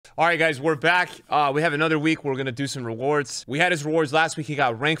All right, guys, we're back. We have another week. We're going to do some rewards. We had his rewards last week. He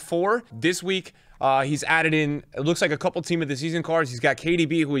got rank 4. This week, he's added in, it looks like a couple team of the season cards. He's got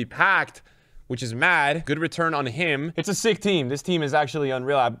KDB, who he packed, which is mad. Good return on him. It's a sick team. This team is actually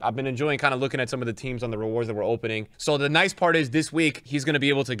unreal. I've been enjoying kind of looking at some of the teams on the rewards that we're opening. So the nice part is this week, he's going to be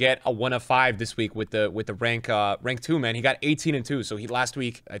able to get a 1 of 5 this week with the rank 2, man. He got 18 and 2. So he last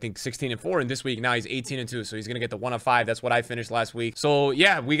week, I think 16 and 4. And this week, now he's 18 and 2. So he's going to get the 1 of 5. That's what I finished last week. So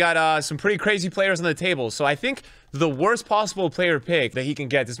yeah, we got some pretty crazy players on the table. So I think the worst possible player pick that he can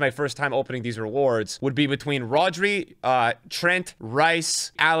get, this is my first time opening these rewards, would be between Rodri, Trent,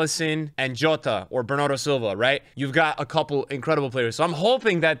 Rice, Allison, and Jota, or Bernardo Silva, right? You've got a couple incredible players. So I'm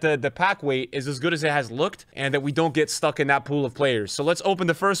hoping that the pack weight is as good as it has looked, and that we don't get stuck in that pool of players. So let's open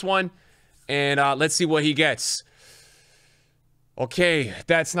the first one, and let's see what he gets. Okay,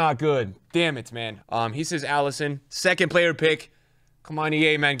 that's not good. Damn it, man. He says Allison. Second player pick. Come on,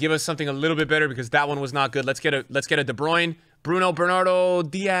 EA, man. Give us something a little bit better because that one was not good. Let's get a De Bruyne. Bruno, Bernardo,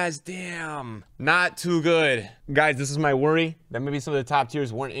 Diaz. Damn. Not too good. Guys, this is my worry that maybe some of the top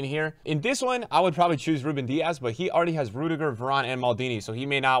tiers weren't in here. In this one, I would probably choose Ruben Diaz, but he already has Rudiger, Varane, and Maldini, so he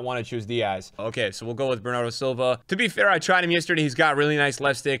may not want to choose Diaz. Okay, so we'll go with Bernardo Silva. To be fair, I tried him yesterday. He's got really nice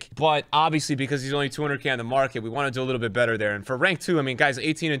left stick, but obviously because he's only 200k on the market, we want to do a little bit better there. And for rank 2, I mean, guys,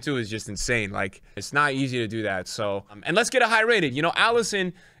 18 and 2 is just insane. Like, it's not easy to do that. So, and let's get a high rated. You know,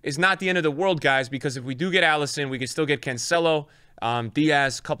 Allison is not the end of the world, guys, because if we do get Allison, we can still get Cancelo,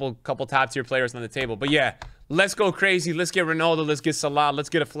 Diaz, couple top tier players on the table. But yeah, let's go crazy. Let's get Ronaldo. Let's get Salah. Let's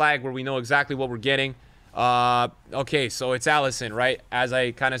get a flag where we know exactly what we're getting. Okay, so it's Allison, right? As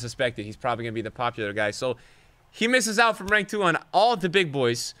I kind of suspected, he's probably gonna be the popular guy. So he misses out from rank 2 on all the big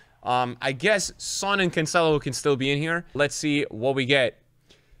boys. I guess Son and Cancelo can still be in here. Let's see what we get.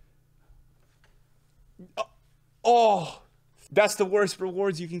 Oh. That's the worst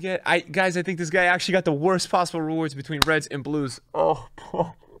rewards you can get. Guys, I think this guy actually got the worst possible rewards between Reds and Blues. Oh.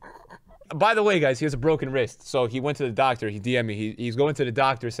 By the way, guys, he has a broken wrist. So he went to the doctor. He DM'd me. He's going to the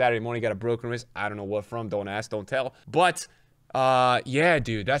doctor Saturday morning. Got a broken wrist. I don't know what from. Don't ask. Don't tell. But, yeah,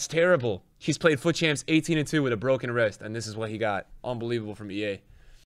 dude, that's terrible. He's played Foot Champs 18 and 2 with a broken wrist. And this is what he got. Unbelievable from EA.